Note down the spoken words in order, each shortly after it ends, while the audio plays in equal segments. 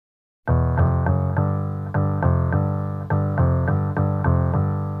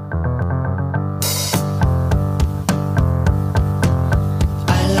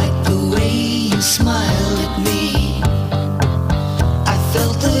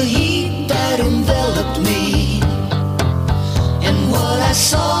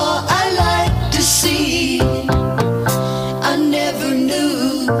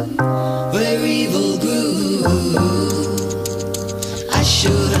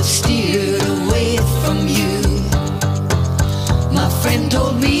have steered away from you. My friend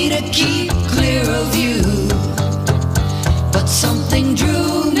told me to keep clear of you, but something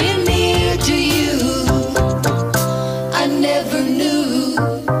drew me near to you. I never knew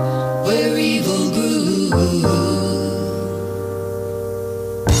where evil grew.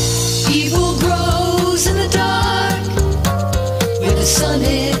 Evil grows in the dark, where the sun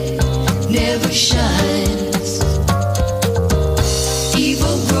it never shines.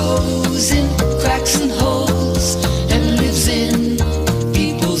 Evil grows in cracks and holes and lives in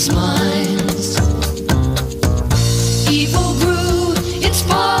people's minds. Evil grew, it's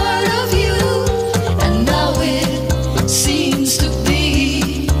part of you, and now it seems to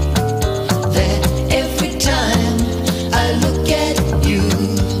be that every time I look at you,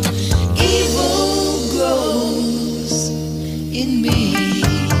 evil grows in me.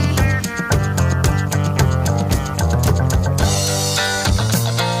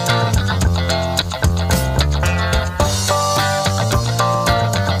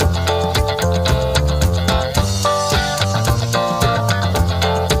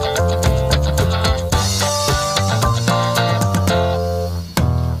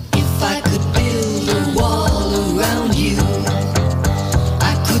 If I could build a wall around you,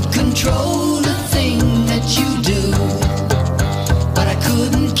 I could control the thing that you do, but I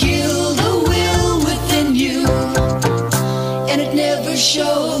couldn't kill the will within you, and it never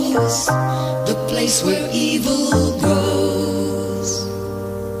shows the place where evil grows.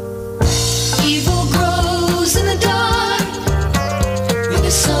 Evil grows in the dark, where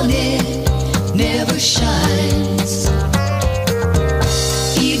the sun it never shines.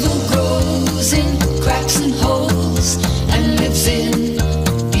 Evil grows in cracks and holes and lives in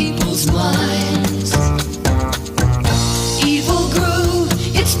people's minds. Evil grew,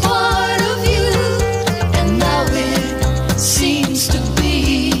 it's part of you, and now it seems to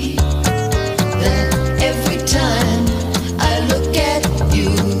be that every time I look at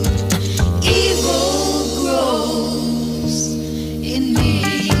you, evil grows in me.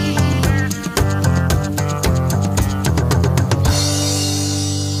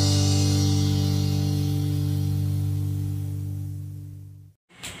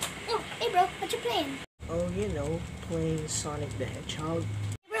 Oh, hey bro, what you playing? Oh, you know, playing Sonic the Hedgehog.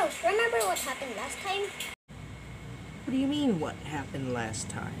 Hey bro, remember what happened last time? What do you mean, what happened last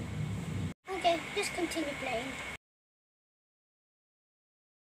time? Okay, just continue playing.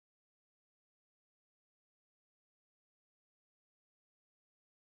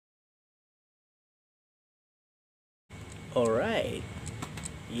 Alright.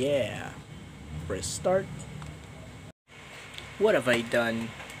 Yeah. Press start. What have I done?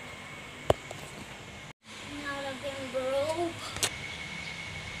 Not again, bro.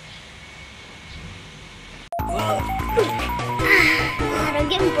 Not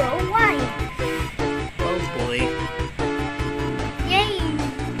again, bro. Why? Oh boy. Yay!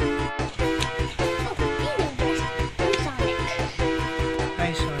 Oh, hey there, I'm Sonic.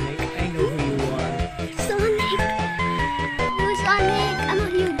 Hi Sonic, I know who you are. Sonic! Oh, Sonic, I'm a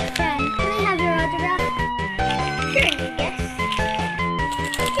huge fan. Can I have your autograph? Sure, I guess.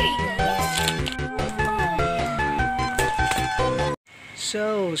 Here you go, yes.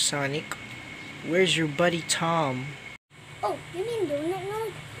 So, Sonic, where's your buddy Tom? Oh, you mean Donut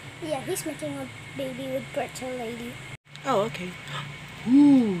Mode? Yeah, he's making a baby with pretzel lady. Oh, okay.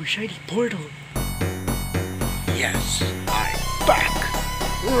 Ooh, shiny portal. Yes, I'm back.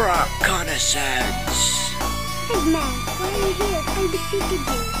 Reconnaissance. Hey man, why are you here? I defeated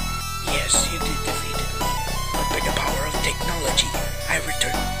you. Yes, you did defeat him. But by the power of technology, I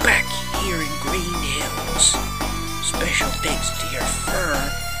returned back here in Green Hills. Special thanks to your fur.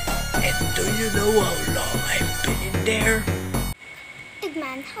 And do you know how long I've been in there?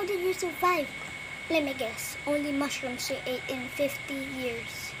 Eggman, how did you survive? Let me guess, only mushrooms you ate in 50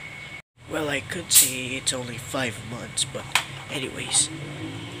 years. Well, I could say it's only 5 months, but anyways.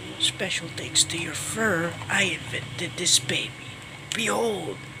 Special thanks to your fur, I invented this baby.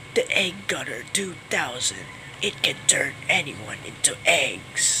 Behold, the Egg Gunner 2000. It can turn anyone into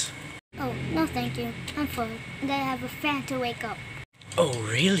eggs. Oh, no thank you. I'm full, and I have a fan to wake up. Oh,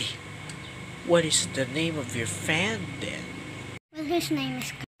 really? What is the name of your fan, then? Well, his name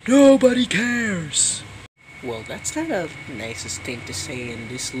is... Nobody cares! Well, that's not the nicest thing to say in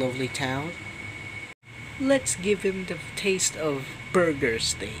this lovely town. Let's give him the taste of burger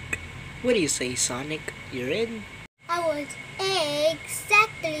steak. What do you say, Sonic? You're in? I was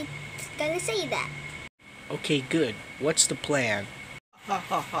exactly gonna say that. Okay, good. What's the plan? Ha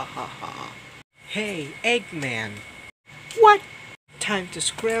ha ha ha ha. Hey, Eggman. What? Time to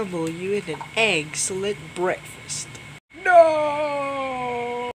scramble you in an egg salad breakfast.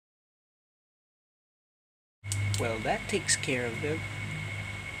 No! Well, that takes care of him.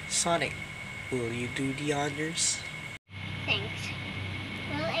 Sonic, will you do the honors? Thanks.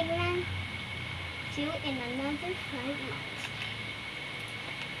 Well, Eggman, see you in another 5 months.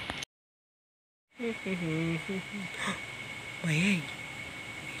 My egg,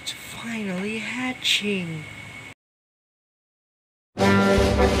 it's finally hatching.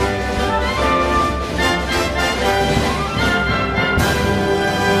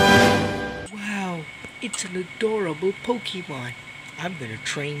 Wow, it's an adorable Pokemon. I'm gonna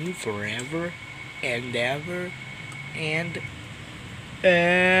train you forever and ever and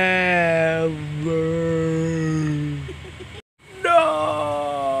ever. No!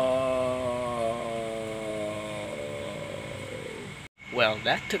 Well,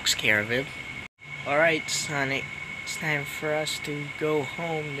 that took care of him. Alright, Sonic, it's time for us to go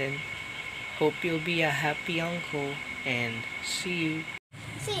home then. Hope you'll be a happy uncle, and see you.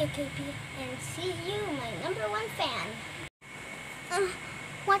 See you, KP, and see you, my #1 fan.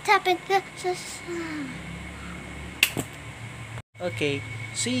 What happened to this? Okay,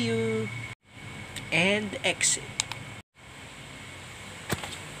 see you. And exit.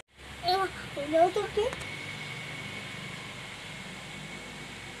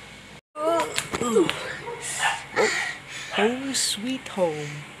 Home sweet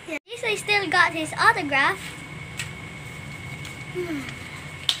home. At least I still got his autograph.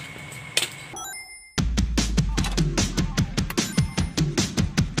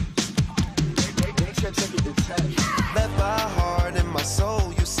 Left my heart and my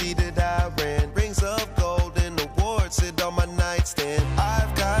soul, you see that I ran. Rings of gold and awards sit on my nightstand.